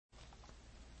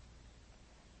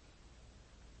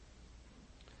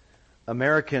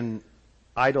American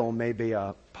Idol may be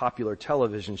a popular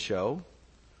television show,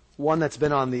 one that's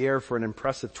been on the air for an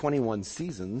impressive 21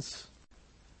 seasons,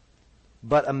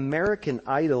 but American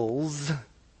Idols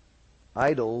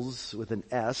with an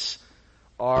S,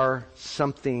 are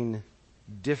something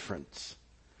different.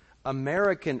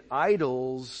 American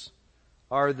Idols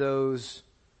are those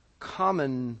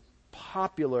common,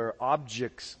 popular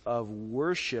objects of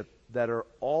worship that are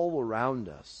all around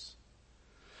us.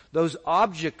 Those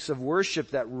objects of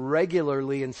worship that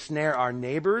regularly ensnare our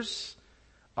neighbors,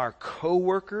 our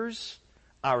co-workers,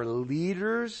 our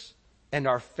leaders, and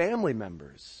our family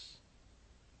members.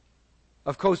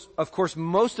 Of course,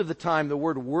 most of the time the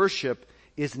word worship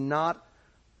is not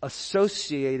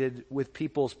associated with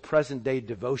people's present-day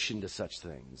devotion to such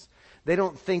things. They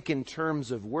don't think in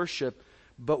terms of worship,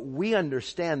 but we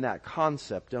understand that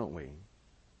concept, don't we?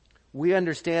 We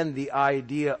understand the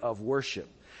idea of worship.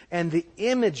 And the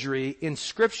imagery in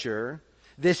Scripture,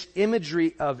 this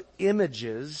imagery of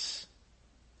images,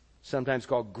 sometimes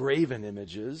called graven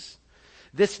images,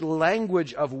 this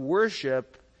language of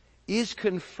worship is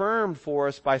confirmed for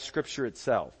us by Scripture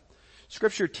itself.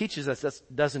 Scripture teaches us,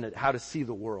 doesn't it, how to see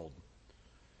the world.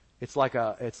 It's like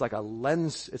a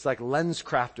lens, it's like Lens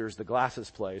Crafters, the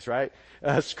glasses place, right?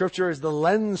 Scripture is the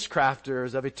lens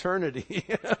crafters of eternity.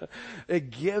 It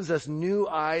gives us new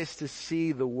eyes to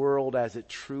see the world as it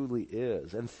truly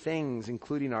is, and things,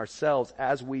 including ourselves,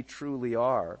 as we truly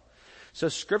are. So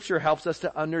Scripture helps us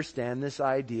to understand this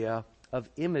idea of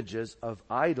images, of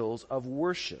idols, of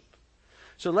worship.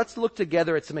 So let's look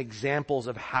together at some examples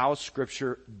of how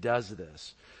Scripture does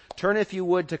this. Turn, if you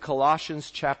would, to Colossians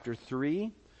chapter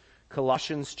 3.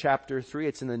 Colossians chapter 3.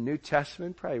 It's in the New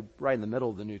Testament, probably right in the middle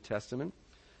of the New Testament.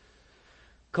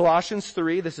 Colossians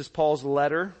 3, this is Paul's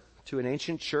letter to an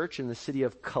ancient church in the city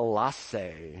of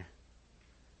Colossae.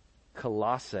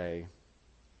 Colossae.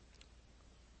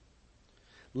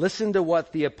 Listen to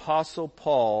what the Apostle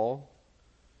Paul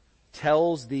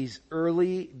tells these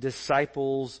early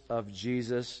disciples of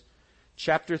Jesus.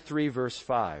 Chapter 3, verse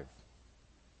 5.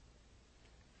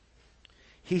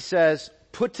 He says,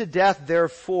 "Put to death,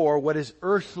 therefore, what is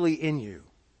earthly in you."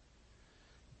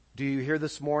 Do you hear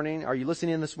this morning? Are you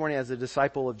listening in this morning as a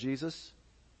disciple of Jesus?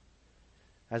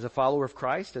 As a follower of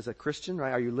Christ? As a Christian,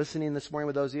 right? Are you listening this morning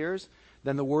with those ears?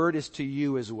 Then the word is to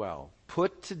you as well.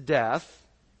 Put to death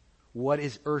what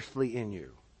is earthly in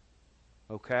you.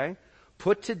 Okay?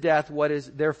 Put to death what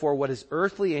is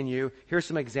earthly in you. Here's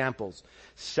some examples.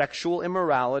 Sexual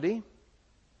immorality,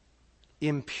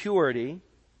 impurity,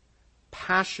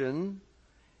 passion,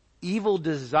 evil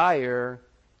desire,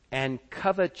 and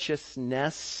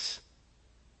covetousness,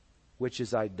 which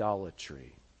is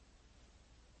idolatry.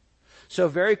 So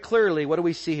very clearly, what do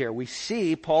we see here? We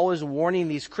see Paul is warning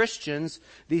these Christians,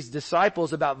 these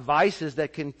disciples, about vices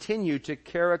that continue to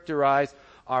characterize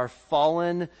our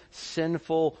fallen,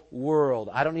 sinful world.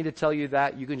 I don't need to tell you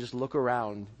that. You can just look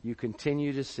around. You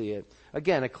continue to see it.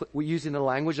 Again, we're using the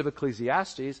language of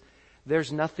Ecclesiastes.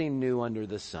 There's nothing new under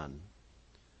the sun.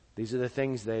 These are the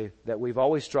things that we've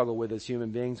always struggled with as human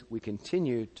beings. We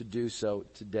continue to do so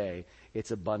today.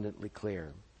 It's abundantly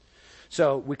clear.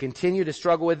 So we continue to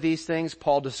struggle with these things.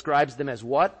 Paul describes them as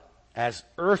what? As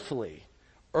earthly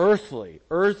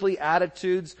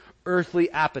attitudes,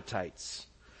 earthly appetites.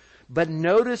 But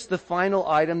notice the final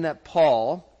item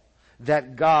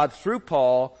that God, through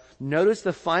Paul, notice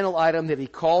the final item that he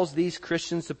calls these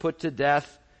Christians to put to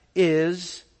death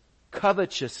is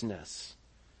covetousness.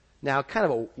 Now, kind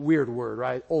of a weird word,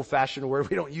 right? Old-fashioned word.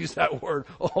 We don't use that word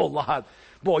a whole lot.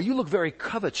 Boy, you look very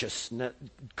covetous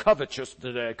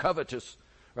today. Covetous,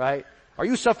 right? Are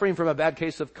you suffering from a bad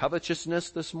case of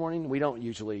covetousness this morning? We don't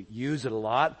usually use it a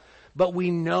lot, but we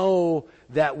know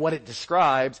that what it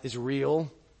describes is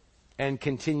real and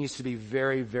continues to be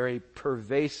very, very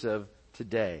pervasive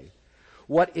today.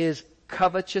 What is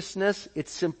covetousness?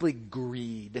 It's simply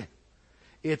greed.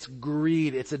 It's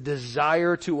greed. It's a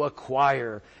desire to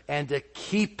acquire and to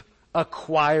keep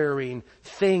acquiring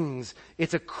things.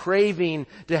 It's a craving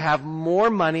to have more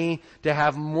money, to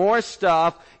have more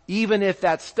stuff, even if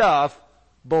that stuff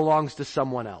belongs to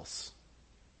someone else.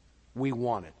 We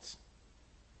want it.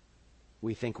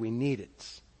 We think we need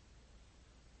it.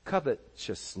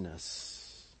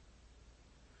 Covetousness.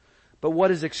 But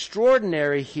what is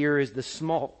extraordinary here is the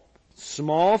small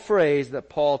phrase that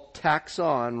Paul tacks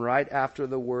on right after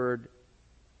the word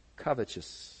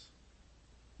covetousness.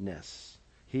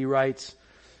 He writes,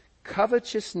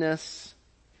 covetousness,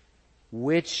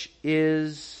 which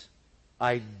is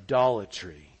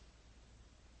idolatry.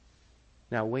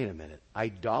 Now wait a minute.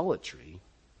 Idolatry?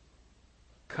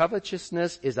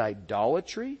 Covetousness is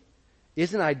idolatry?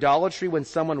 Isn't idolatry when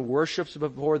someone worships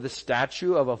before the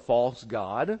statue of a false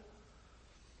god?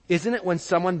 Isn't it when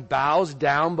someone bows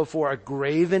down before a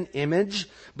graven image,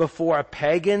 before a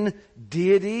pagan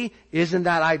deity? Isn't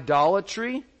that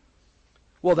idolatry?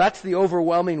 Well, that's the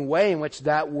overwhelming way in which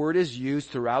that word is used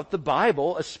throughout the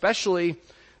Bible, especially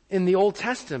in the Old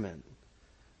Testament,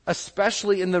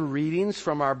 especially in the readings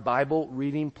from our Bible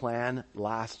reading plan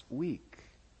last week.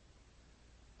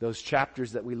 Those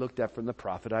chapters that we looked at from the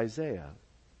prophet Isaiah.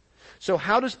 So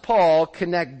how does Paul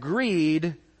connect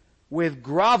greed with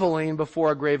groveling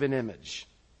before a graven image?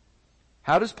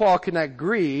 How does Paul connect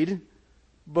greed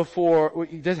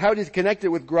how does he connect it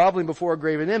with groveling before a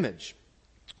graven image?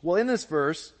 Well, in this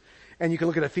verse, and you can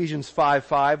look at Ephesians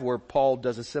 5:5 where Paul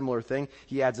does a similar thing.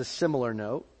 He adds a similar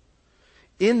note.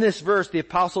 In this verse, the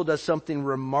apostle does something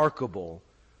remarkable.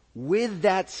 With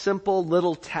that simple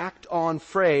little tacked on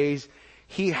phrase,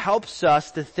 he helps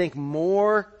us to think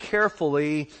more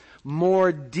carefully,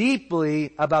 more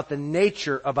deeply about the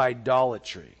nature of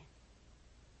idolatry.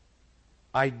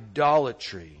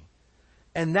 Idolatry.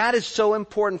 And that is so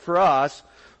important for us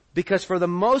because for the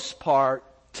most part,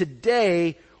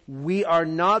 today, we are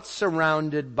not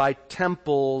surrounded by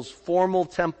temples, formal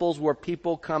temples where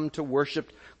people come to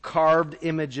worship carved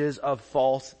images of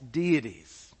false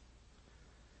deities.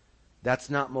 That's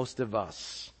not most of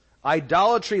us.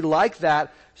 Idolatry like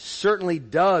that certainly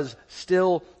does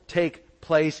still take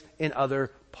place in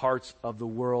other parts of the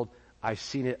world. I've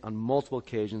seen it on multiple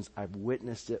occasions. I've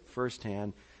witnessed it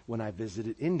firsthand when I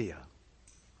visited India.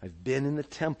 I've been in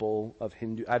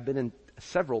I've been in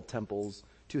several temples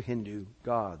to Hindu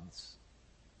gods.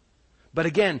 But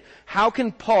again, how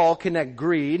can Paul connect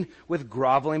greed with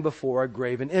groveling before a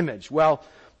graven image? Well,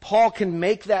 Paul can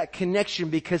make that connection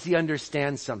because he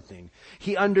understands something.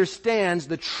 He understands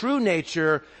the true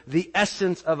nature, the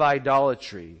essence of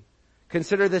idolatry.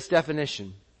 Consider this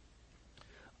definition.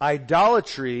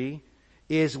 Idolatry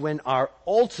is when our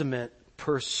ultimate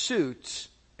pursuit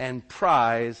and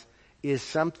prize is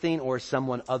something or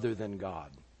someone other than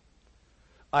God.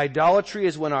 Idolatry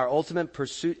is when our ultimate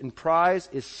pursuit and prize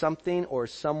is something or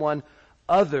someone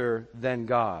other than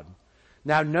God.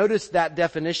 Now notice that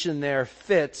definition there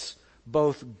fits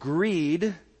both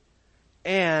greed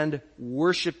and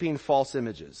worshiping false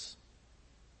images.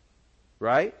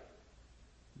 Right?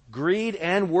 Greed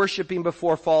and worshiping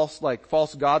before false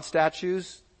God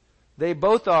statues, they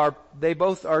both are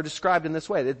described in this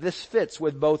way. That this fits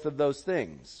with both of those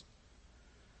things.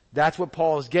 That's what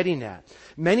Paul is getting at.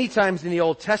 Many times in the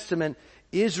Old Testament,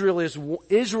 Israel is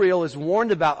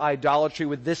warned about idolatry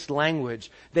with this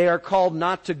language. They are called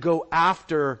not to go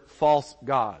after false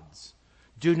gods.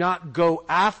 Do not go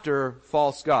after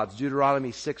false gods.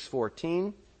 Deuteronomy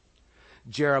 6:14,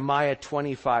 Jeremiah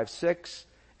 25:6,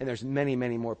 and there's many,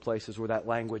 many more places where that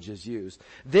language is used.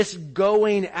 This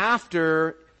going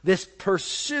after, this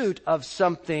pursuit of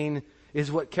something is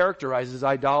what characterizes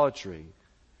idolatry.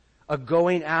 A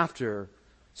going after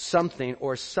something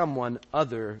or someone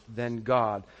other than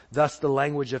God. Thus the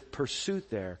language of pursuit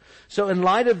there. So in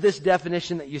light of this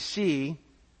definition that you see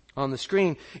on the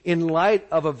screen, in light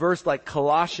of a verse like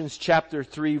Colossians chapter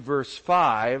 3 verse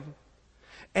 5,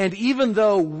 and even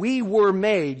though you were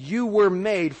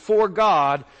made for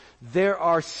God, there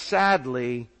are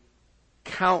sadly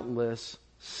countless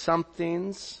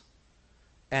somethings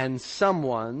and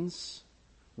someones.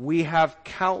 We have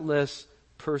countless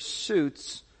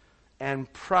pursuits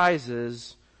and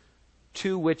prizes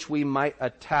to which we might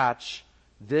attach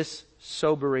this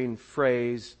sobering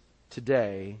phrase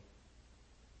today,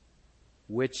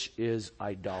 which is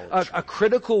idolatry. A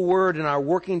critical word in our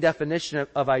working definition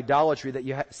of idolatry that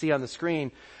you see on the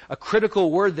screen, a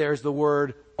critical word there is the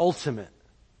word ultimate.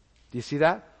 Do you see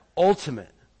that?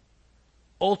 Ultimate.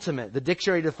 Ultimate. The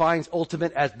dictionary defines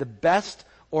ultimate as the best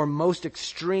or most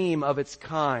extreme of its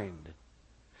kind.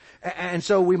 And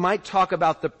so we might talk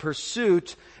about the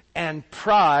pursuit and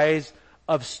prize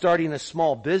of starting a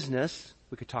small business.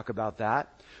 We could talk about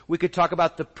that. We could talk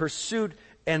about the pursuit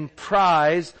and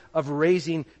prize of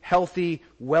raising healthy,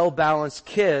 well-balanced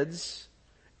kids.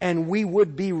 And we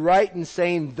would be right in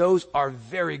saying those are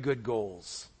very good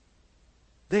goals.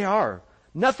 They are.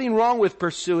 Nothing wrong with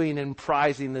pursuing and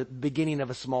prizing the beginning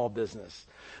of a small business.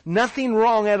 Nothing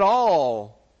wrong at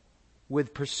all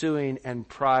with pursuing and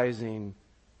prizing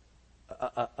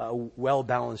a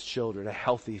well-balanced children, a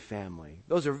healthy family.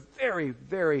 Those are very,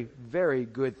 very, very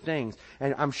good things.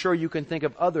 And I'm sure you can think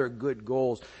of other good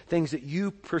goals, things that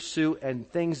you pursue and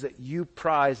things that you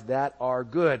prize that are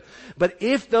good. But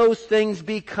if those things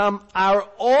become our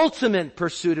ultimate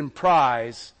pursuit and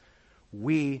prize,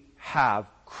 we have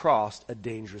crossed a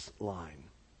dangerous line.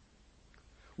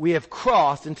 we have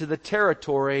crossed into the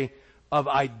territory of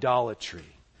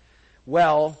idolatry.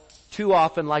 Well, too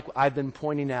often, like I've been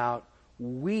pointing out,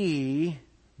 we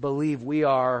believe we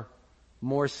are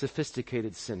more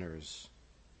sophisticated sinners.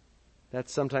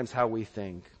 That's sometimes how we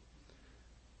think.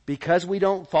 Because we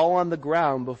don't fall on the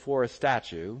ground before a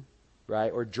statue,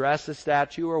 right, or dress a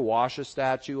statue, or wash a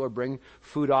statue, or bring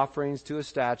food offerings to a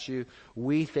statue,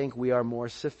 we think we are more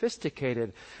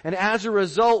sophisticated. And as a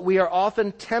result, we are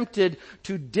often tempted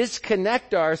to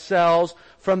disconnect ourselves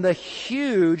from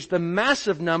the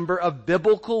massive number of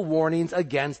biblical warnings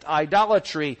against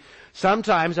idolatry.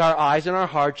 Sometimes our eyes and our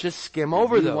hearts just skim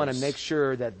over those. We want to make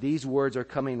sure that these words are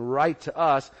coming right to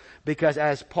us, because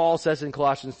as Paul says in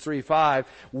Colossians 3:5,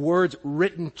 words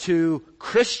written to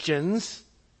Christians,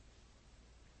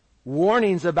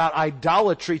 warnings about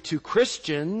idolatry to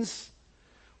Christians,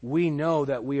 we know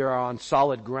that we are on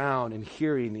solid ground in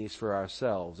hearing these for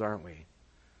ourselves, aren't we?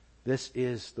 This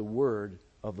is the word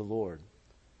of the Lord.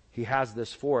 He has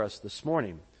this for us this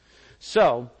morning.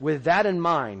 So, with that in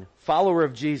mind, follower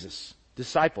of Jesus,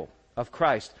 disciple of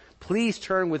Christ, please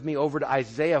turn with me over to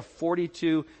Isaiah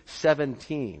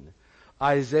 42:17.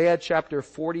 Isaiah chapter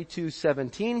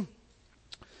 42:17.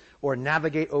 Or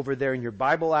navigate over there in your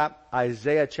Bible app,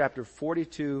 Isaiah chapter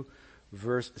 42,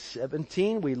 verse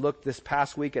 17. We looked this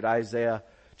past week at Isaiah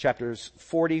chapters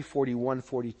 40, 41,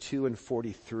 42, and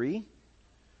 43.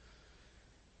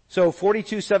 So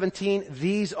 42:17,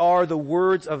 these are the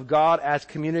words of God as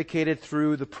communicated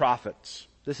through the prophets.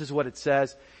 This is what it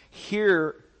says.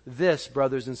 Hear this,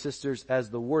 brothers and sisters, as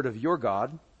the word of your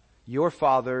God, your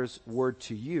Father's word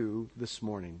to you this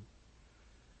morning.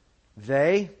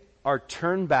 They are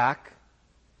turned back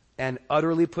and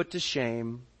utterly put to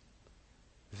shame,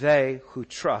 they who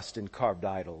trust in carved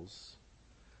idols,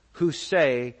 who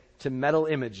say to metal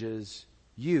images,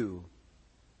 you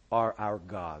are our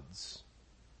gods.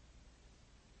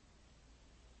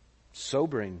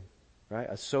 Sobering, right?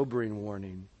 A sobering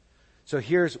warning. So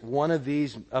here's one of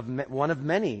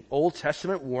many Old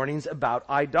Testament warnings about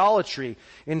idolatry.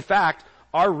 In fact,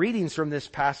 our readings from this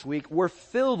past week were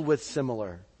filled with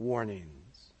similar warnings.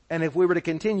 And if we were to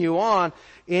continue on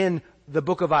in the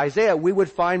book of Isaiah, we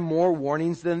would find more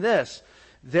warnings than this.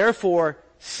 Therefore,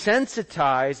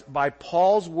 sensitized by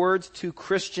Paul's words to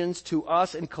Christians, to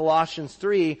us in Colossians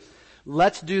 3,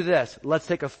 let's do this. Let's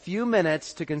take a few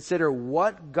minutes to consider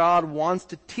what God wants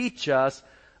to teach us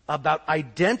about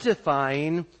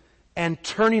identifying and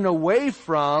turning away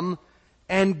from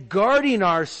and guarding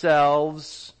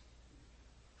ourselves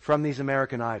from these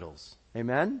American idols.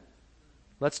 Amen?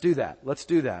 Let's do that. Let's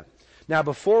do that. Now,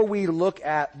 before we look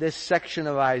at this section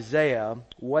of Isaiah,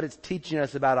 what it's teaching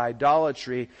us about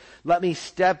idolatry, let me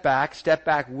step back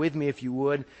with me if you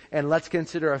would, and let's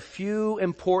consider a few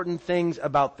important things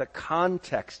about the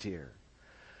context here.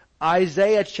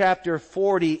 Isaiah chapter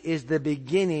 40 is the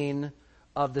beginning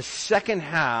of the second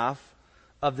half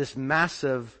of this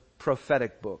massive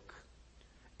prophetic book.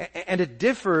 And it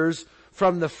differs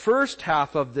from the first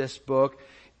half of this book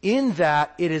in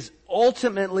that it is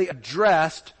ultimately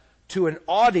addressed to an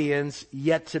audience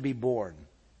yet to be born.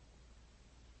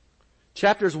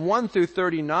 Chapters 1 through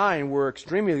 39 were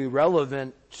extremely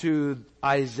relevant to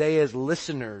Isaiah's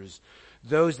listeners,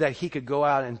 those that he could go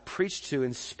out and preach to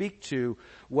and speak to,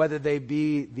 whether they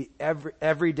be the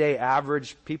everyday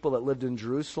average people that lived in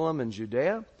Jerusalem and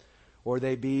Judea, or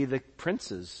they be the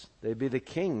princes, they be the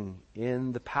king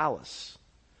in the palace.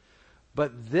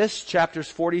 But this,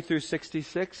 chapters 40 through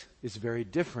 66, is very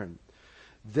different.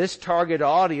 This target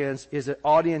audience is an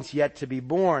audience yet to be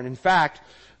born. In fact,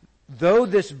 though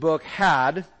this book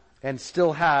had, and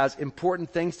still has,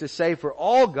 important things to say for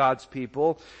all God's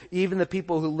people, even the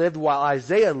people who lived while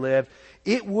Isaiah lived,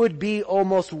 it would be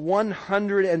almost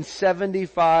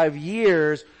 175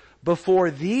 years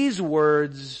before these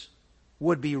words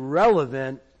would be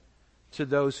relevant to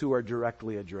those who are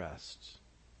directly addressed.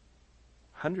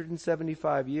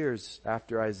 175 years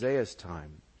after Isaiah's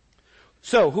time.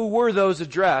 So, who were those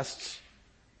addressed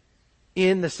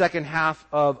in the second half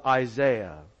of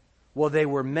Isaiah? Well, they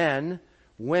were men,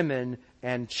 women,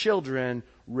 and children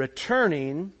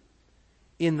returning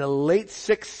in the late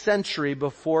 6th century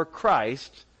before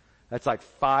Christ. That's like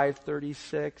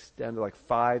 536 down to like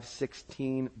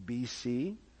 516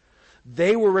 BC.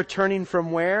 They were returning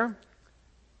from where?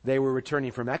 They were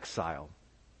returning from exile.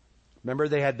 Remember,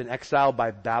 they had been exiled by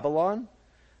Babylon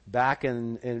back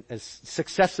in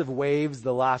successive waves,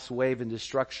 the last wave in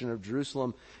destruction of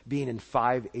Jerusalem being in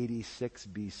 586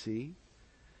 BC.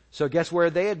 So guess where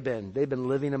they had been? They'd been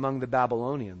living among the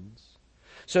Babylonians.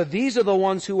 So these are the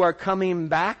ones who are coming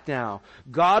back now.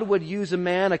 God would use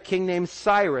a king named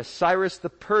Cyrus the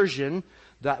Persian,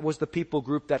 that was the people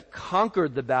group that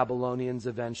conquered the Babylonians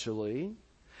eventually,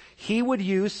 he would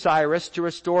use Cyrus to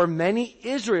restore many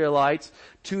Israelites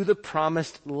to the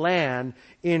promised land.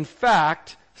 In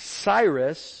fact,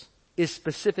 Cyrus is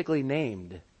specifically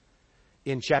named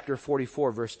in chapter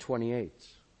 44, verse 28,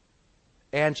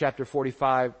 and chapter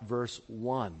 45, verse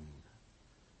 1.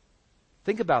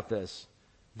 Think about this.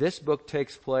 This book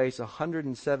takes place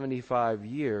 175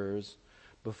 years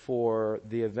before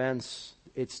the events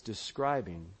it's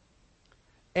describing.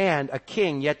 And a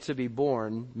king yet to be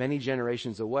born, many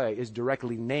generations away, is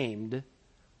directly named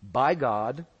by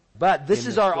God. But this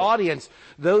is our audience,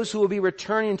 those who will be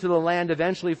returning to the land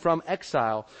eventually from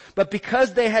exile. But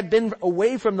because they had been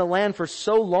away from the land for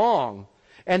so long,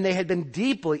 and they had been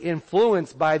deeply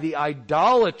influenced by the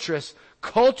idolatrous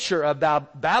culture of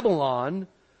Babylon,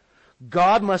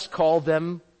 God must call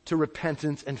them to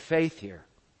repentance and faith here.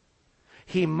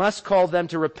 He must call them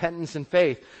to repentance and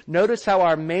faith. Notice how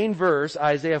our main verse,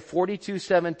 Isaiah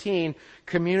 42:17,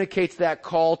 communicates that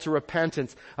call to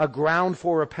repentance, a ground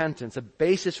for repentance, a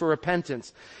basis for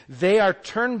repentance. They are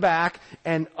turned back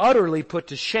and utterly put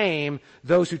to shame,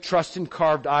 those who trust in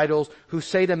carved idols, who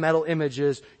say to metal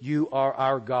images, "You are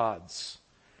our gods."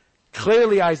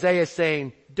 Clearly Isaiah is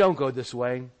saying, don't go this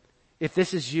way. If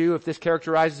this is you, if this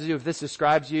characterizes you, if this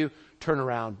describes you, turn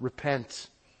around, repent.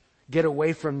 Get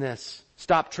away from this.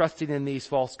 Stop trusting in these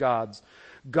false gods.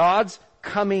 God's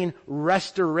coming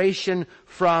restoration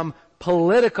from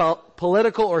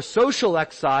political or social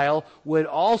exile should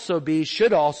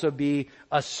also be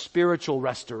a spiritual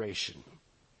restoration.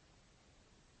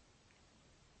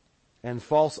 And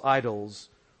false idols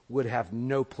would have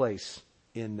no place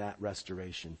in that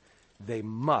restoration. They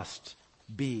must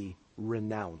be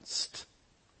renounced.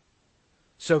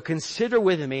 So consider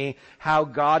with me how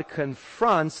God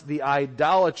confronts the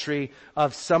idolatry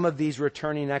of some of these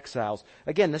returning exiles.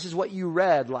 Again, this is what you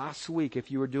read last week if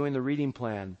you were doing the reading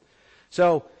plan.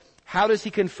 So, how does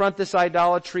he confront this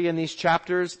idolatry in these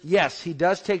chapters? Yes, he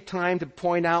does take time to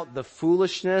point out the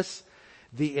foolishness,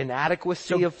 the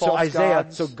inadequacy of false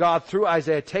gods. So God, through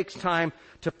Isaiah, takes time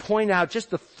to point out just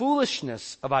the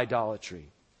foolishness of idolatry,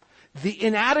 the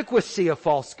inadequacy of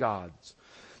false gods.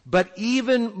 But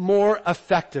even more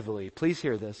effectively, please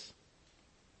hear this,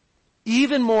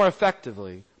 even more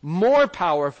effectively, more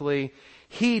powerfully,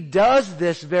 he does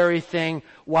this very thing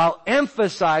while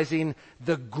emphasizing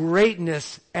the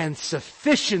greatness and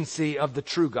sufficiency of the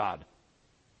true God.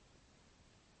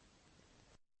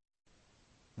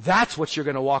 That's what you're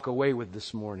going to walk away with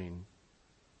this morning.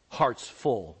 Hearts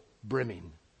full,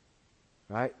 brimming.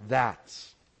 Right?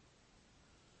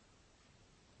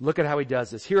 Look at how he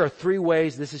does this. Here are 3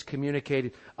 ways this is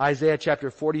communicated. Isaiah chapter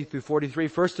 40 through 43.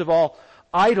 First of all,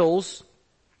 idols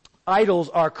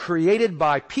are created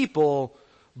by people,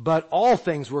 but all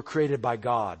things were created by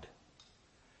God.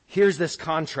 Here's this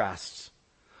contrast.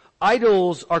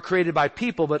 Idols are created by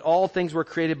people, but all things were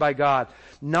created by God.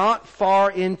 Not far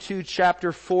into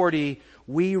chapter 40,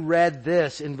 we read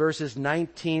this in verses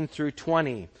 19 through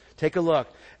 20. Take a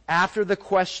look. After the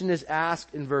question is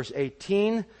asked in verse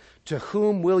 18, to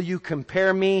whom will you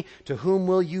compare me? To whom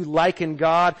will you liken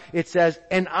God? It says,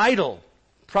 an idol.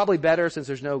 Probably better, since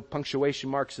there's no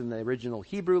punctuation marks in the original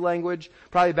Hebrew language.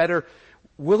 Probably better,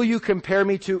 will you compare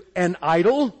me to an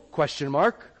idol? Question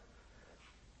mark.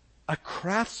 A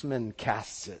craftsman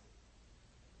casts it.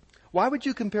 Why would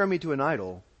you compare me to an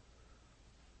idol?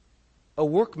 A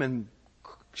workman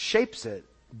shapes it,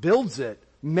 builds it,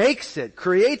 makes it,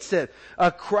 creates it.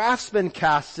 A craftsman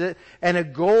casts it, and a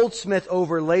goldsmith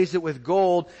overlays it with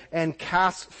gold and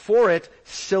casts for it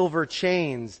silver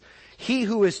chains. He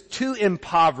who is too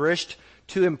impoverished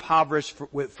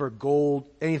for gold,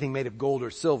 anything made of gold or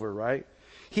silver, right?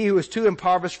 He who is too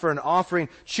impoverished for an offering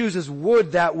chooses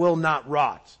wood that will not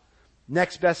rot.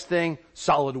 Next best thing,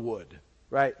 solid wood.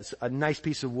 Right? A nice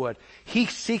piece of wood. He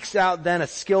seeks out then a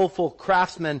skillful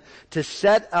craftsman to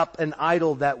set up an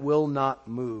idol that will not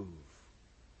move.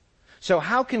 So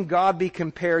how can God be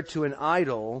compared to an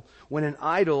idol when an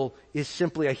idol is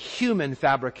simply a human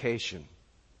fabrication?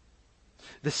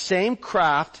 The same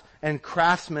craft and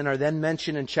craftsmen are then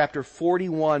mentioned in chapter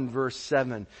 41 verse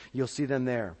 7. You'll see them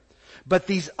there. But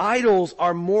these idols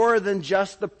are more than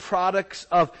just the products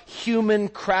of human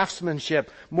craftsmanship,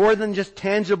 more than just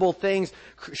tangible things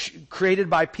created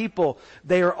by people.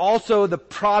 They are also the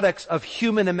products of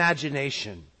human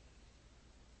imagination.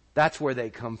 That's where they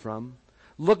come from.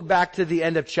 Look back to the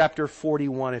end of chapter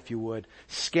 41 if you would.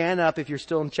 Scan up if you're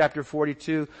still in chapter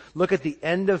 42. Look at the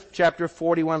end of chapter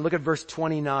 41. Look at verse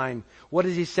 29. What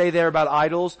does he say there about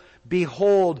idols?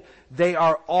 Behold, they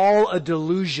are all a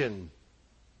delusion.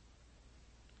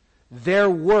 Their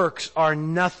works are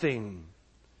nothing.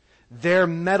 Their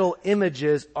metal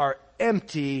images are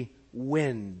empty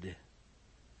wind.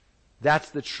 That's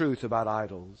the truth about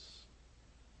idols.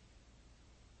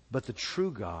 But the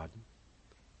true God,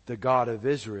 the God of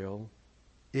Israel,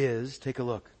 is, take a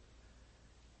look,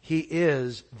 He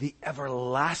is the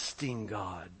everlasting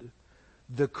God,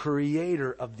 the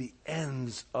creator of the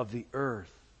ends of the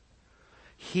earth.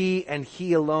 He and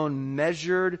He alone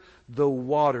measured the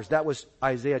waters. That was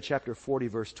Isaiah chapter 40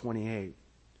 verse 28.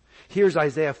 Here's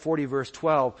Isaiah 40 verse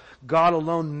 12. God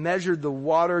alone measured the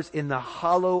waters in the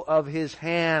hollow of His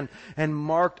hand and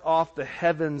marked off the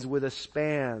heavens with a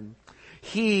span.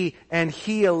 He and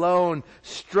He alone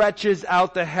stretches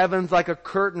out the heavens like a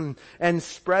curtain and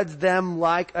spreads them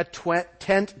like a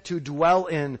tent to dwell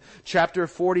in. Chapter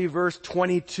 40 verse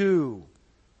 22.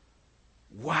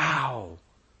 Wow.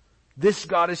 This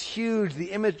God is huge.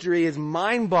 The imagery is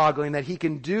mind-boggling that He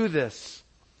can do this.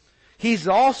 He's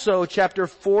also, chapter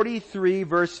 43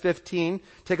 verse 15,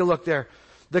 take a look there.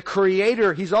 The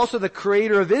creator, He's also the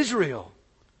creator of Israel.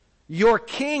 Your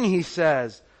king, He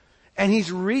says. And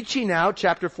He's reaching out,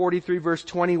 chapter 43 verse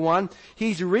 21,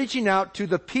 He's reaching out to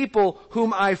the people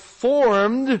whom I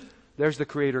formed. There's the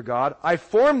creator God. I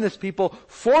formed this people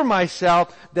for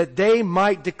myself that they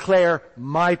might declare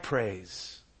my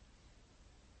praise.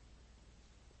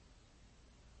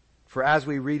 For as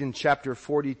we read in chapter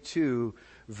 42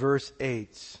 verse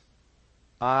 8,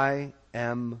 I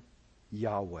am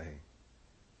Yahweh.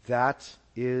 That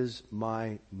is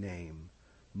my name.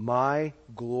 My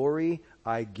glory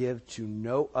I give to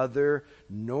no other,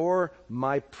 nor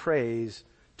my praise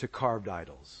to carved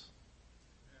idols.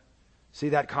 See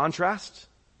that contrast?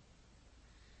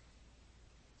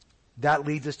 That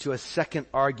leads us to a second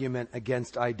argument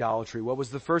against idolatry. What was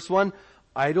the first one?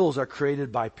 Idols are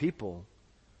created by people,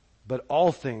 but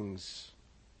all things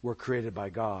were created by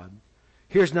God.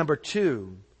 Here's number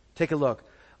two. Take a look.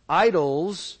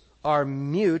 Idols are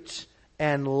mute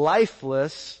and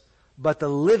lifeless, but the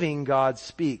living God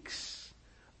speaks.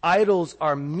 Idols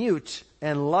are mute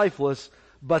and lifeless,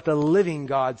 but the living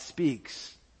God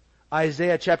speaks.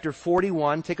 Isaiah chapter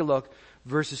 41, take a look,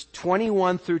 verses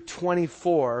 21 through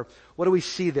 24. What do we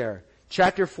see there?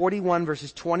 Chapter 41,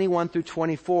 verses 21 through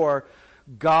 24.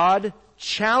 God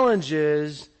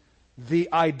challenges the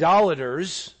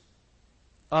idolaters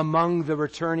among the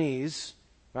returnees,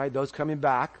 right? Those coming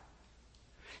back.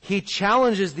 He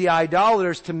challenges the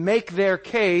idolaters to make their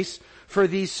case for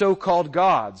these so-called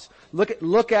gods.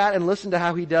 Look at and listen to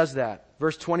how He does that.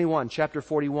 Verse 21, chapter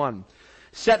 41.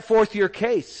 Set forth your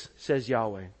case, says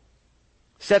Yahweh.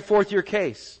 Set forth your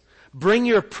case. Bring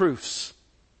your proofs,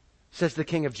 says the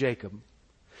King of Jacob.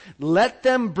 Let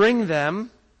them bring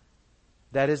them,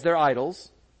 that is their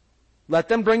idols. Let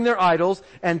them bring their idols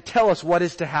and tell us what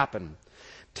is to happen.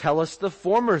 Tell us the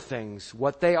former things,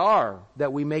 what they are,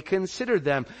 that we may consider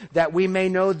them, that we may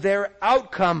know their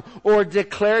outcome, or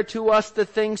declare to us the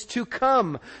things to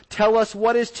come. Tell us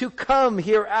what is to come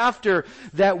hereafter,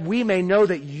 that we may know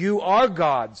that you are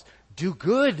gods. Do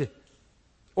good,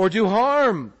 or do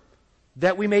harm,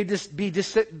 that we may be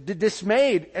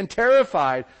dismayed and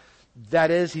terrified. That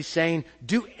is, He's saying,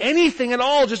 do anything at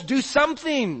all, just do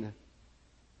something.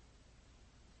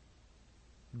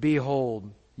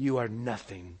 Behold, you are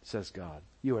nothing, says God.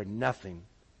 You are nothing.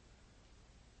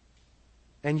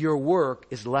 And your work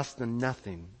is less than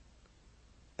nothing.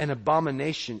 An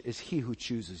abomination is he who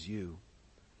chooses you.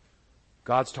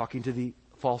 God's talking to the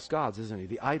false gods, isn't He?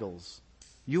 The idols.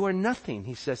 You are nothing,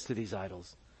 He says to these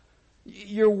idols.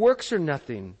 Your works are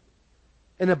nothing.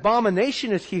 An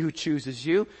abomination is he who chooses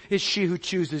you, is she who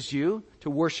chooses you to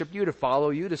worship you, to follow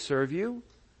you, to serve you.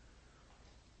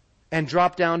 And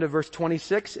drop down to verse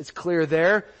 26. It's clear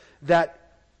there that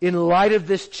in light of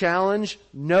this challenge,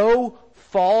 no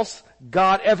false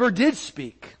god ever did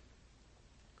speak.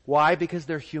 Why? Because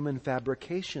they're human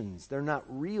fabrications. They're not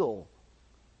real.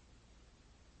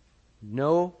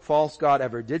 No false god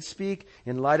ever did speak.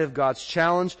 In light of God's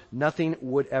challenge, nothing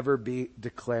would ever be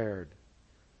declared.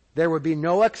 There would be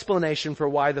no explanation for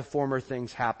why the former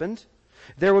things happened.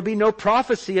 There would be no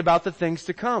prophecy about the things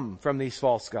to come from these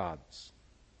false gods.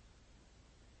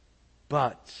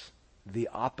 But the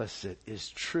opposite is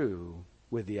true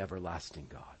with the everlasting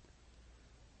God.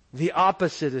 The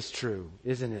opposite is true,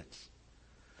 isn't it?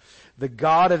 The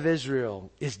God of Israel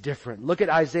is different. Look at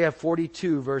Isaiah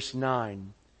 42 verse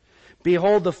 9.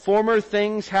 Behold, the former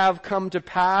things have come to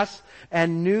pass,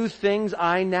 and new things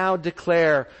I now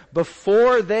declare.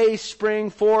 Before they spring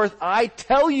forth, I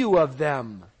tell you of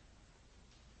them.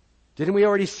 Didn't we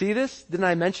already see this? Didn't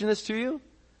I mention this to you?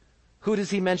 Who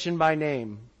does He mention by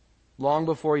name? Long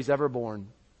before He's ever born.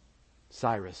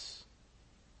 Cyrus.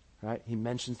 Right? He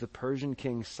mentions the Persian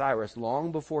king Cyrus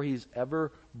long before he's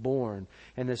ever born.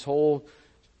 And this whole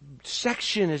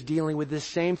section is dealing with this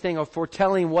same thing of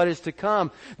foretelling what is to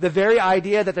come. The very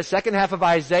idea that the second half of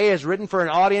Isaiah is written for an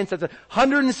audience that's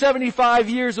 175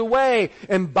 years away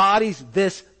embodies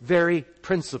this very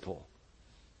principle.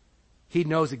 He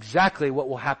knows exactly what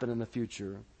will happen in the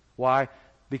future. Why?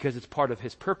 Because it's part of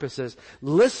his purposes.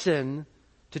 Listen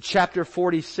to chapter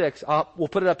 46. We'll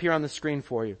put it up here on the screen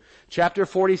for you. Chapter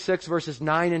 46 verses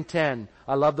 9 and 10.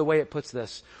 I love the way it puts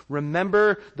this.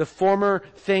 Remember the former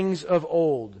things of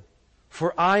old.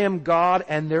 For I am God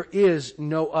and there is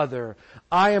no other.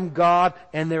 I am God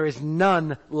and there is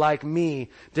none like me,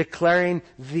 declaring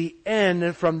the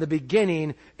end from the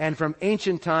beginning and from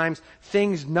ancient times,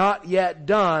 things not yet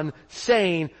done,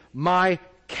 saying, my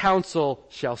counsel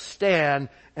shall stand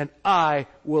and I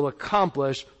will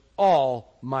accomplish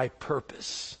all my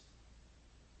purpose.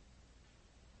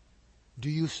 Do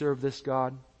you serve this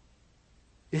God?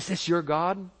 Is this your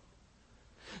God?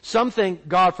 Some think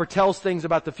God foretells things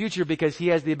about the future because he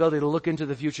has the ability to look into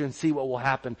the future and see what will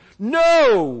happen.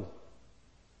 No!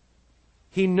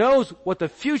 He knows what the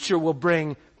future will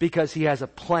bring because he has a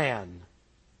plan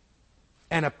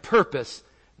and a purpose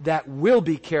that will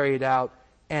be carried out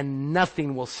and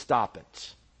nothing will stop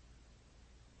it.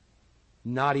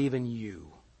 Not even you.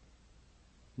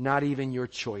 Not even your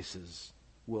choices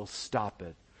will stop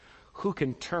it. Who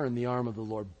can turn the arm of the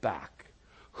Lord back?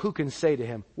 Who can say to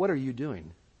him, what are you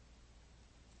doing?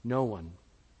 No one.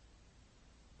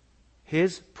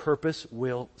 His purpose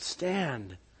will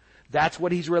stand. That's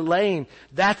what he's relaying.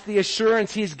 That's the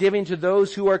assurance he's giving to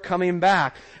those who are coming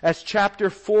back. As chapter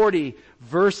 40,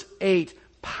 verse 8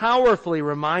 powerfully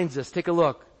reminds us. Take a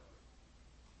look.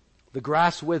 The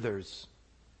grass withers.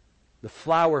 The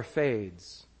flower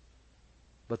fades.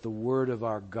 But the word of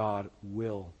our God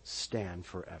will stand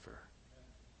forever.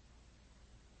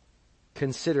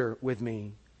 Consider with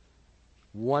me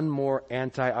one more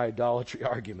anti-idolatry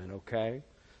argument, okay?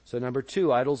 So number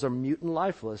 2, idols are mute and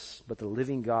lifeless, but the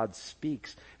living God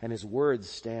speaks and his word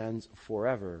stands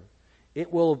forever.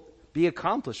 It will be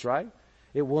accomplished, right?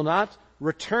 It will not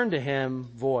return to him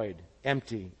void,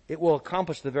 empty. It will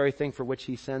accomplish the very thing for which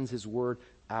he sends his word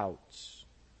out.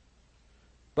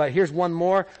 But here's one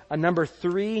more, number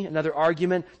 3, another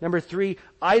argument. Number 3,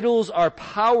 idols are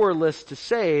powerless to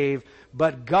save,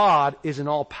 but God is an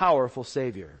all-powerful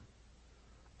Savior.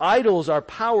 Idols are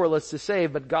powerless to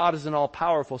save, but God is an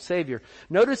all-powerful Savior.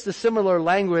 Notice the similar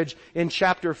language in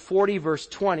chapter 40, verse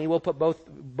 20. We'll put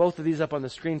both of these up on the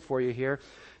screen for you here.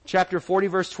 Chapter 40,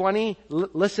 verse 20,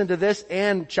 listen to this,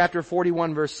 and chapter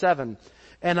 41, verse 7.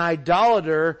 An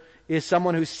idolater is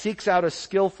someone who seeks out a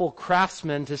skillful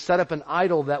craftsman to set up an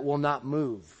idol that will not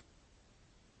move.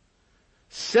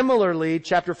 Similarly,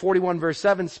 chapter 41 verse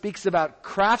 7 speaks about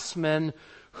craftsmen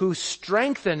who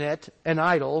strengthen it, an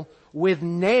idol, with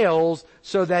nails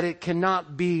so that it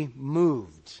cannot be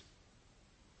moved.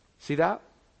 See that?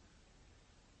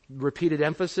 Repeated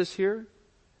emphasis here.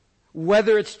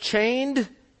 Whether it's chained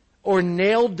or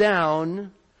nailed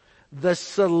down, the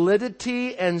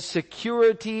solidity and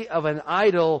security of an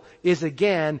idol is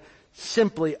again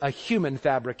simply a human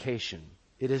fabrication.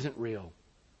 It isn't real.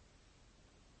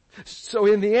 So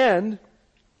in the end,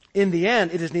 it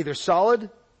is neither solid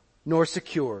nor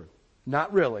secure.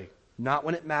 Not really. Not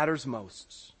when it matters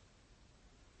most.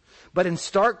 But in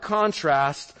stark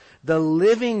contrast, the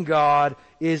living God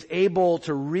is able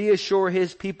to reassure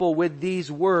his people with these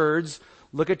words.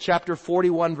 Look at chapter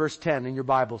 41 verse 10 in your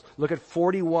Bibles. Look at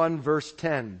 41 verse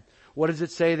 10. What does it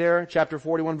say there? Chapter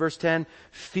 41 verse 10.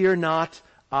 Fear not,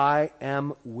 I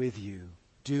am with you.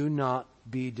 Do not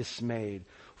be dismayed.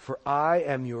 For I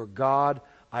am your God.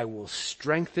 I will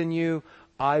strengthen you.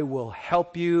 I will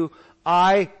help you.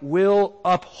 I will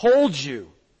uphold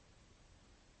you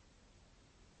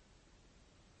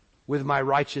with my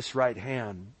righteous right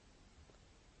hand.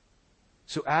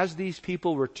 So as these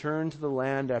people returned to the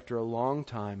land after a long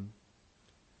time,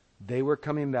 they were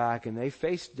coming back and they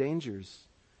faced dangers.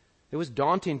 It was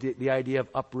daunting, the idea of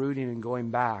uprooting and going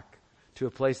back to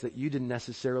a place that you didn't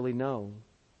necessarily know.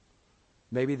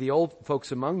 Maybe the old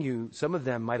folks among you, some of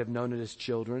them might have known it as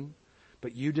children,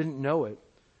 but you didn't know it.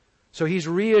 So he's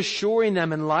reassuring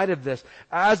them in light of this.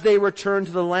 As they return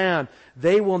to the land,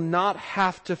 they will not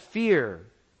have to fear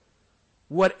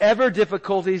whatever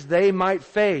difficulties they might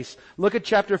face. Look at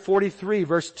chapter 43,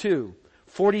 verse 2.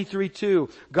 43:2.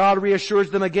 God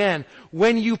reassures them again.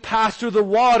 When you pass through the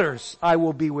waters, I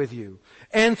will be with you.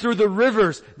 And through the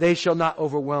rivers, they shall not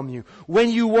overwhelm you. When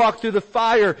you walk through the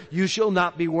fire, you shall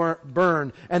not be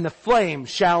burned, and the flame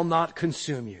shall not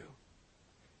consume you.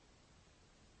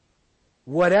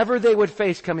 whatever they would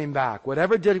face coming back,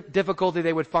 whatever difficulty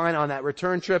they would find on that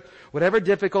return trip, whatever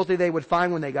difficulty they would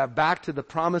find when they got back to the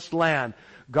promised land,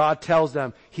 God tells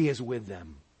them He is with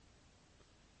them.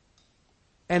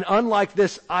 And unlike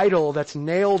this idol that's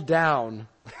nailed down,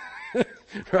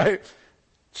 right?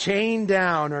 Chained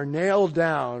down or nailed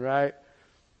down, right?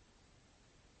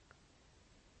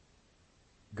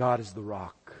 God is the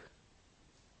rock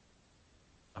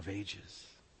of ages.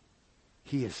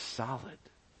 He is solid.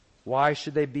 Why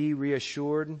should they be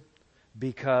reassured?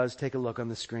 Because, take a look on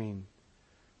the screen,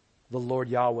 the Lord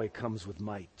Yahweh comes with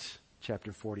might,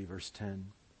 chapter 40, verse 10.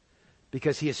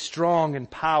 Because He is strong in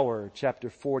power,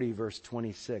 chapter 40, verse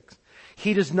 26.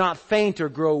 He does not faint or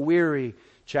grow weary,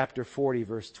 chapter 40,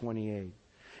 verse 28.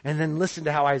 And then listen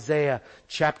to how Isaiah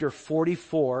chapter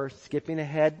 44, skipping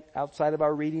ahead outside of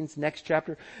our readings, next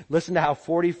chapter, listen to how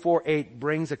 44:8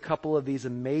 brings a couple of these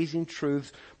amazing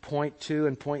truths, point 2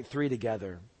 and point 3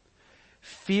 together.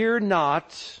 Fear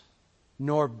not,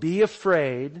 nor be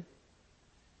afraid.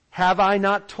 Have I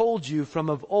not told you from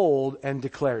of old and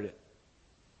declared it?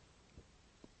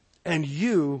 And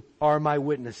you are my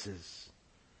witnesses.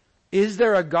 Is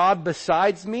there a God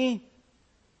besides me?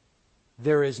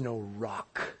 There is no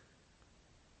rock.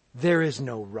 There is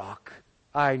no rock.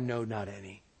 I know not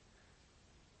any.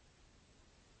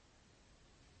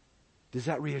 Does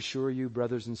that reassure you,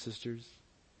 brothers and sisters?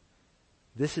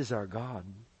 This is our God.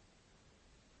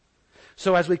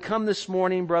 So as we come this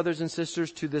morning, brothers and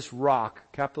sisters, to this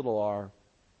rock, capital R,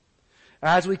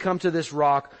 as we come to this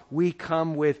rock, we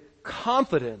come with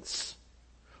confidence.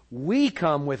 We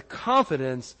come with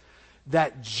confidence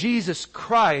that Jesus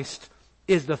Christ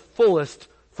is the fullest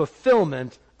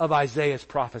fulfillment of Isaiah's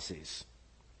prophecies.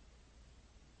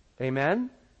 Amen?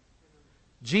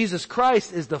 Jesus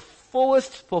Christ is the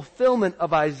fullest fulfillment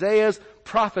of Isaiah's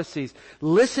prophecies.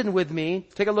 Listen with me,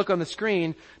 take a look on the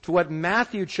screen, to what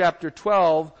Matthew chapter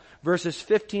 12, verses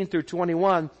 15 through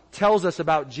 21 tells us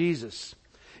about Jesus.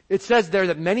 It says there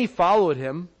that many followed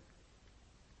Him.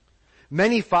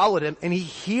 Many followed Him, and He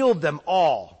healed them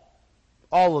all.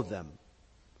 All of them.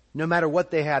 No matter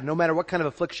what they had, no matter what kind of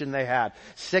affliction they had.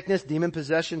 Sickness, demon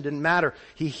possession, didn't matter.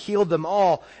 He healed them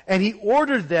all, and He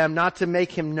ordered them not to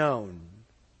make Him known.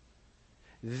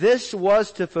 This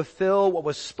was to fulfill what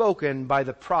was spoken by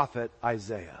the prophet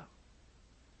Isaiah.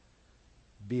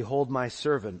 Behold my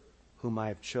servant, whom I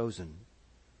have chosen,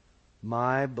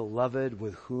 my beloved,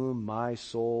 with whom my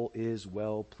soul is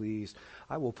well pleased.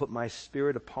 I will put my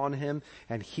spirit upon him,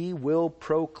 and he will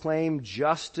proclaim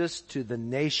justice to the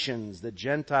nations, the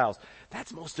Gentiles.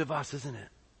 That's most of us, isn't it?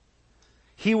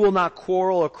 He will not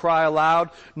quarrel or cry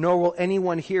aloud, nor will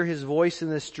anyone hear his voice in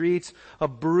the streets. A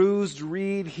bruised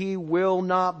reed he will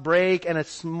not break, and a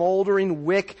smoldering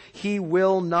wick he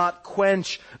will not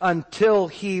quench until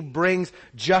he brings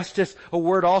justice. A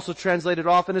word also translated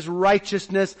often as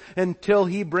righteousness, until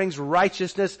he brings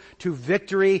righteousness to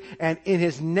victory. And in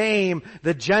his name,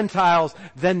 the Gentiles,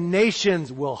 the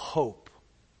nations will hope.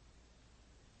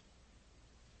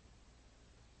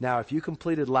 Now, if you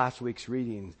completed last week's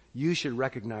reading, you should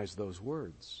recognize those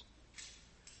words,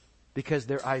 because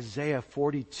they're Isaiah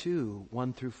 42,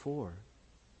 1 through 4.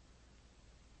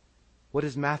 What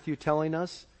is Matthew telling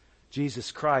us?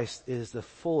 Jesus Christ is the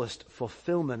fullest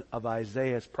fulfillment of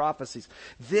Isaiah's prophecies.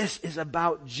 This is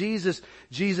about Jesus.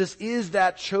 Jesus is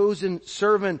that chosen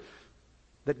servant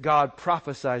that God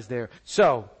prophesies there.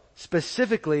 So,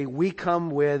 specifically, we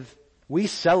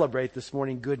celebrate this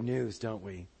morning good news, don't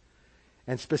we?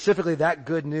 And specifically, that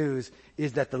good news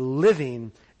is that the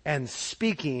living and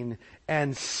speaking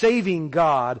and saving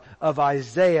God of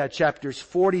Isaiah chapters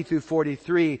 40 through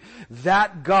 43,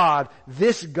 that God,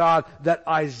 this God that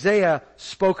Isaiah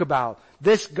spoke about,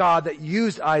 this God that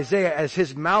used Isaiah as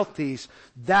his mouthpiece,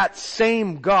 that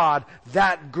same God,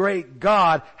 that great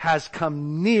God has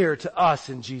come near to us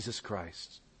in Jesus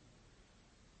Christ.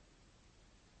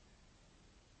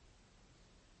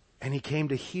 And He came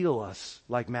to heal us,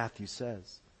 like Matthew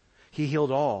says. He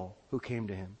healed all who came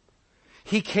to Him.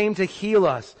 He came to heal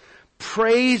us.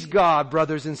 Praise God,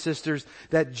 brothers and sisters,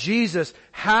 that Jesus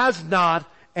has not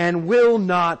and will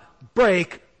not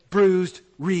break bruised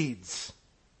reeds.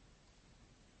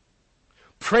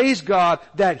 Praise God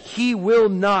that He will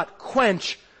not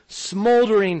quench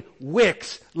smoldering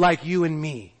wicks like you and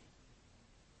me.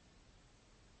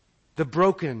 The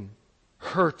broken,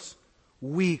 hurt,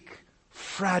 weak,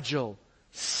 fragile,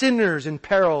 sinners in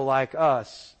peril like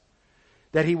us,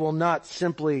 that He will not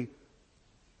simply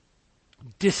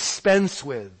dispense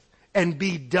with and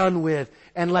be done with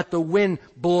and let the wind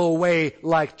blow away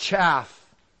like chaff.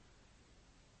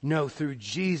 No, through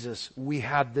Jesus we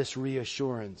have this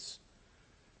reassurance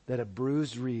that a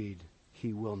bruised reed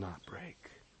He will not break.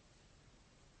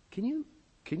 Can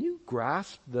you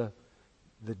grasp the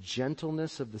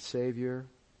gentleness of the Savior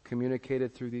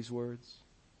communicated through these words?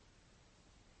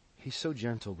 He's so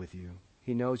gentle with you.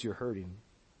 He knows you're hurting.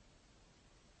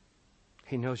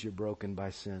 He knows you're broken by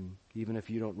sin, even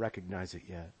if you don't recognize it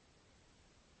yet.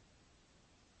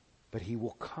 But He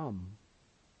will come.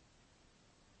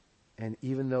 And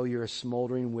even though you're a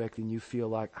smoldering wick and you feel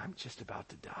like, I'm just about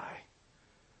to die,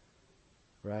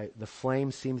 right? The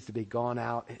flame seems to be gone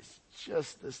out. It's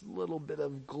just this little bit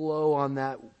of glow on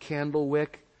that candle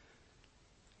wick.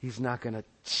 He's not going to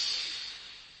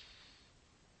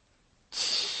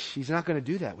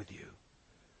do that with you.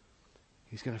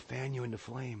 He's going to fan you into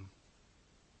flame.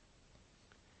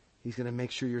 He's going to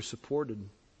make sure you're supported.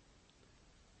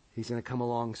 He's going to come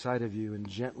alongside of you and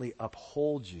gently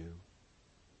uphold you,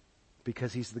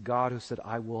 because He's the God who said,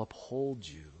 I will uphold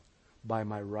you by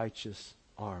my righteous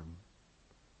arm.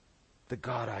 The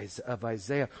God of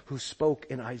Isaiah, who spoke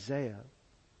in Isaiah.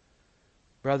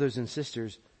 Brothers and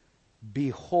sisters,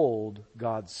 behold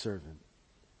God's servant.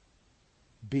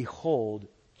 Behold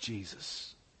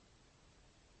Jesus.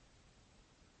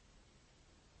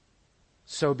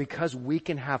 So because we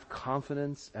can have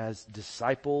confidence as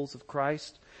disciples of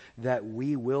Christ that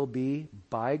we will be,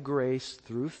 by grace,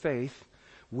 through faith,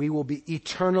 we will be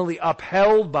eternally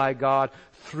upheld by God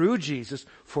through Jesus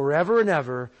forever and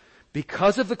ever,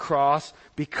 because of the cross,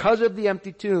 because of the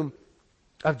empty tomb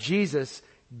of Jesus.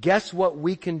 Guess what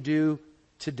we can do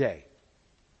today?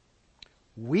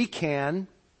 We can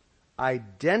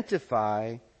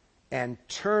identify and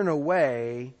turn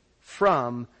away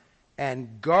from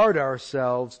and guard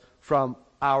ourselves from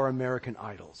our American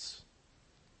idols.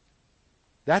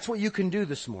 That's what you can do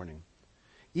this morning.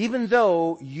 Even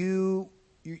though you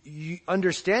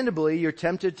understandably, you're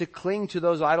tempted to cling to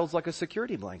those idols like a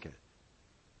security blanket,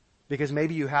 because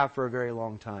maybe you have for a very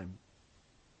long time.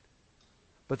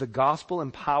 But the gospel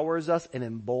empowers us and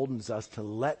emboldens us to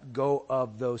let go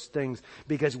of those things,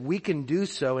 because we can do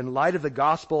so in light of the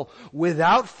gospel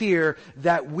without fear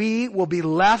that we will be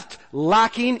left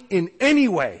lacking in any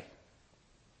way.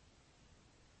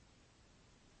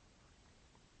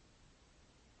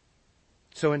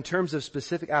 So in terms of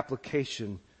specific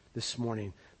application this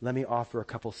morning, let me offer a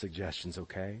couple suggestions,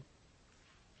 okay?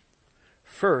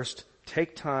 First,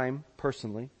 take time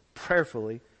personally,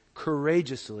 prayerfully,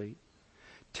 courageously.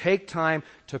 Take time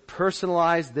to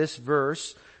personalize this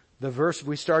verse, the verse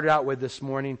we started out with this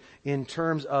morning, in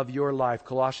terms of your life.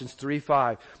 Colossians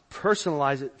 3:5.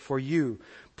 Personalize it for you.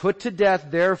 Put to death,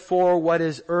 therefore, what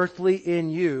is earthly in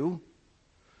you,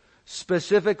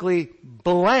 specifically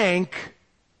blank,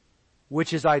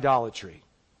 which is idolatry.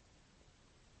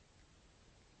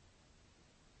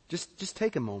 Just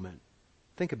take a moment.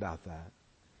 Think about that.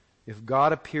 If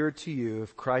God appeared to you,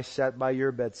 if Christ sat by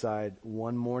your bedside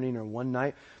one morning or one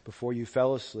night before you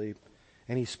fell asleep,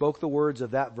 and He spoke the words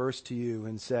of that verse to you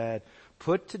and said,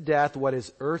 put to death what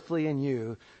is earthly in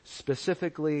you,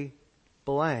 specifically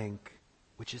blank,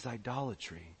 which is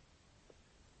idolatry.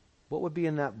 What would be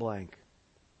in that blank?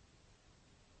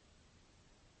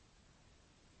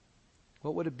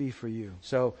 What would it be for you?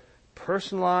 So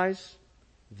personalize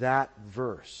that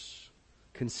verse.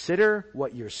 Consider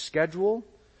what your schedule,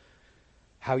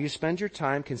 how you spend your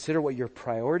time. Consider what your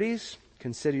priorities.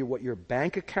 Consider what your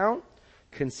bank account.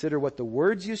 Consider what the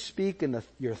words you speak and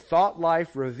your thought life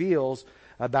reveals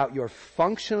about your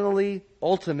functionally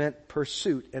ultimate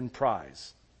pursuit and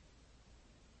prize.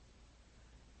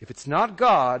 If it's not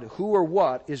God, who or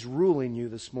what is ruling you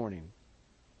this morning?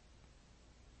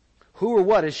 Who or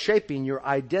what is shaping your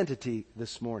identity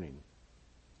this morning?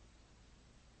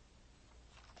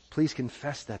 Please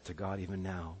confess that to God even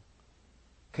now.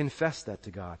 Confess that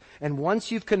to God. And once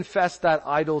you've confessed that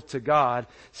idol to God,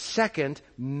 second,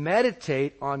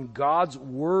 meditate on God's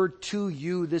word to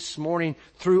you this morning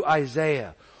through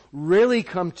Isaiah. Really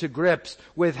come to grips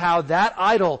with how that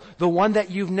idol, the one that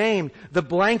you've named, the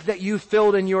blank that you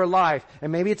filled in your life,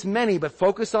 and maybe it's many, but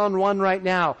focus on one right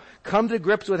now. Come to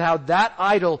grips with how that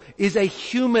idol is a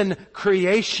human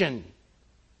creation.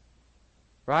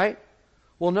 Right?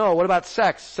 Well, no, what about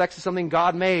sex? Sex is something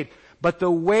God made. But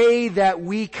the way that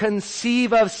we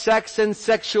conceive of sex and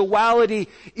sexuality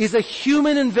is a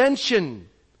human invention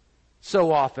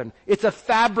so often. It's a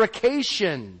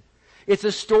fabrication. It's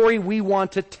a story we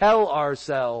want to tell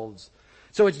ourselves.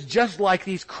 So it's just like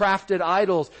these crafted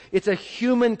idols. It's a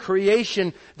human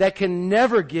creation that can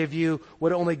never give you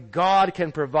what only God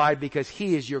can provide, because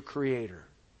He is your creator.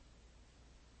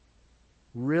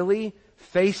 Really?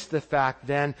 Face the fact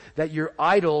then that your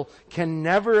idol can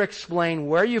never explain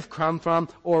where you've come from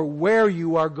or where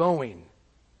you are going.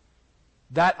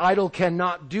 That idol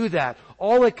cannot do that.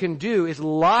 All it can do is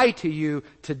lie to you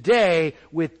today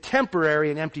with temporary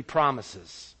and empty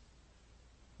promises.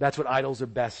 That's what idols are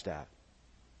best at.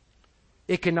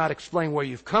 It cannot explain where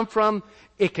you've come from.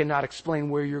 It cannot explain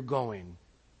where you're going.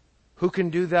 Who can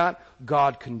do that?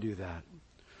 God can do that.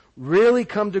 Really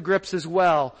come to grips as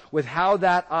well with how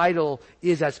that idol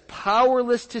is as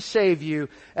powerless to save you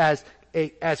as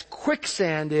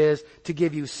quicksand is to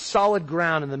give you solid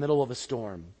ground in the middle of a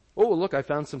storm. Oh, look, I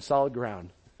found some solid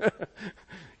ground.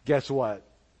 Guess what?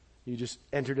 You just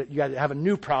entered it. You got to have a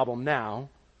new problem now.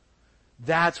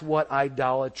 That's what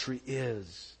idolatry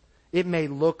is. It may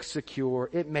look secure.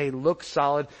 It may look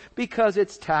solid because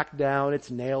it's tacked down,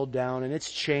 it's nailed down, and it's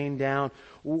chained down.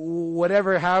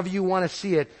 Whatever, however you want to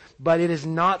see it. But it is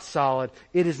not solid.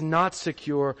 It is not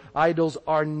secure. Idols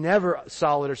are never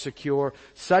solid or secure.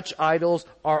 Such idols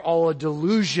are all a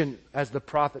delusion, as the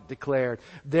prophet declared.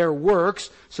 Their works,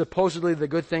 supposedly the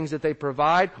good things that they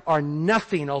provide, are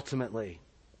nothing ultimately.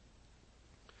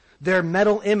 Their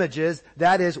metal images,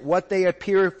 that is what they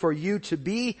appear for you to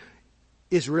be,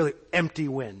 is really empty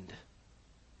wind.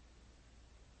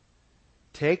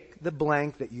 Take the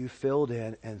blank that you filled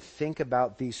in and think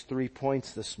about these 3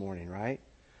 points this morning, right?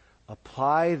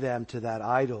 Apply them to that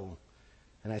idol.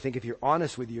 And I think if you're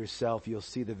honest with yourself, you'll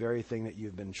see the very thing that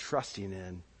you've been trusting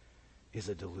in is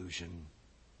a delusion.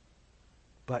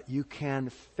 But you can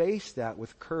face that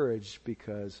with courage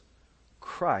because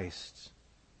Christ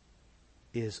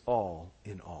is all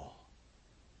in all.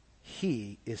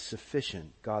 He is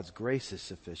sufficient. God's grace is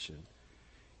sufficient.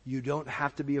 You don't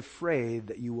have to be afraid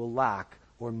that you will lack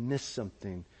or miss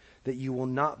something, that you will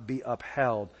not be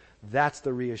upheld. That's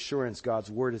the reassurance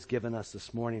God's Word has given us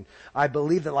this morning. I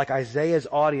believe that like Isaiah's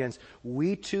audience,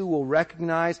 we too will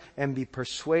recognize and be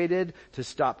persuaded to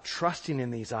stop trusting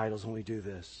in these idols when we do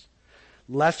this.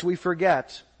 Lest we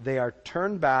forget, they are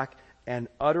turned back and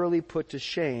utterly put to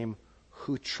shame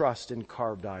who trust in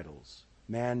carved idols,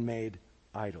 man-made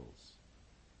idols.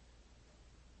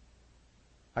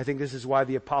 I think this is why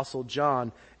the Apostle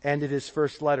John ended his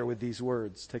first letter with these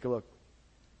words. Take a look.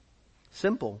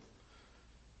 Simple.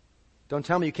 Don't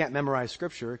tell me you can't memorize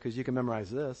Scripture, because you can memorize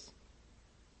this.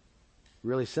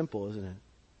 Really simple, isn't it?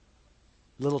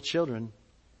 Little children,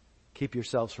 keep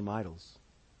yourselves from idols.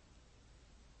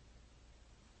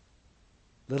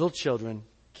 Little children,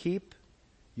 keep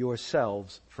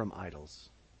yourselves from idols.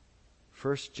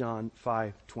 1 John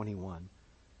 5:21.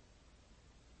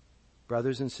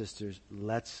 Brothers and sisters,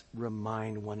 let's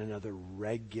remind one another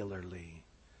regularly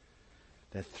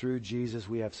that through Jesus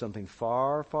we have something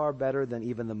far, far better than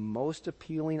even the most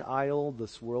appealing idol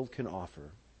this world can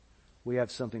offer. We have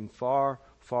something far,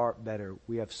 far better.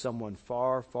 We have someone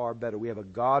far, far better. We have a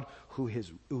God who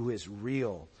is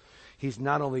real. He's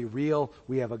not only real,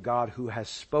 we have a God who has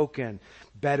spoken.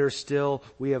 Better still,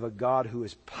 we have a God who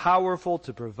is powerful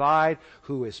to provide,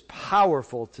 who is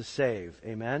powerful to save.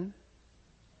 Amen?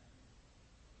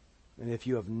 And if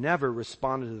you have never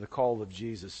responded to the call of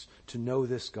Jesus to know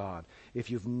this God,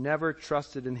 if you've never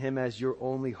trusted in Him as your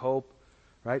only hope,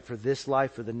 right, for this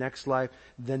life, for the next life,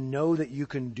 then know that you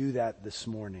can do that this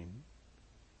morning.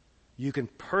 You can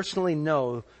personally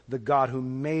know the God who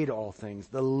made all things,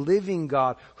 the living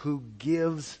God who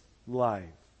gives life.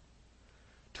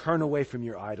 Turn away from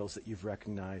your idols that you've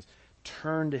recognized.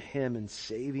 Turn to Him in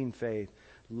saving faith.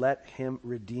 Let Him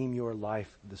redeem your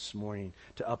life this morning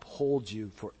to uphold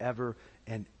you forever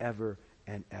and ever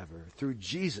and ever. Through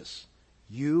Jesus,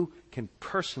 you can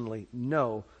personally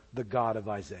know the God of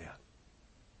Isaiah.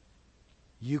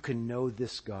 You can know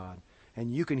this God,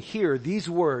 and you can hear these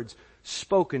words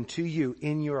spoken to you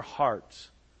in your heart.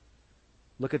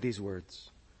 Look at these words.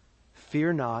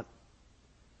 Fear not,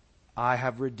 I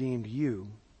have redeemed you.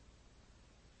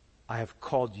 I have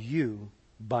called you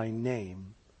by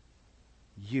name.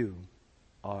 You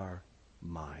are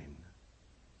mine.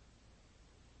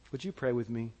 Would you pray with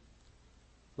me?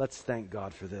 Let's thank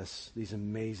God for this, these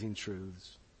amazing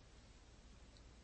truths.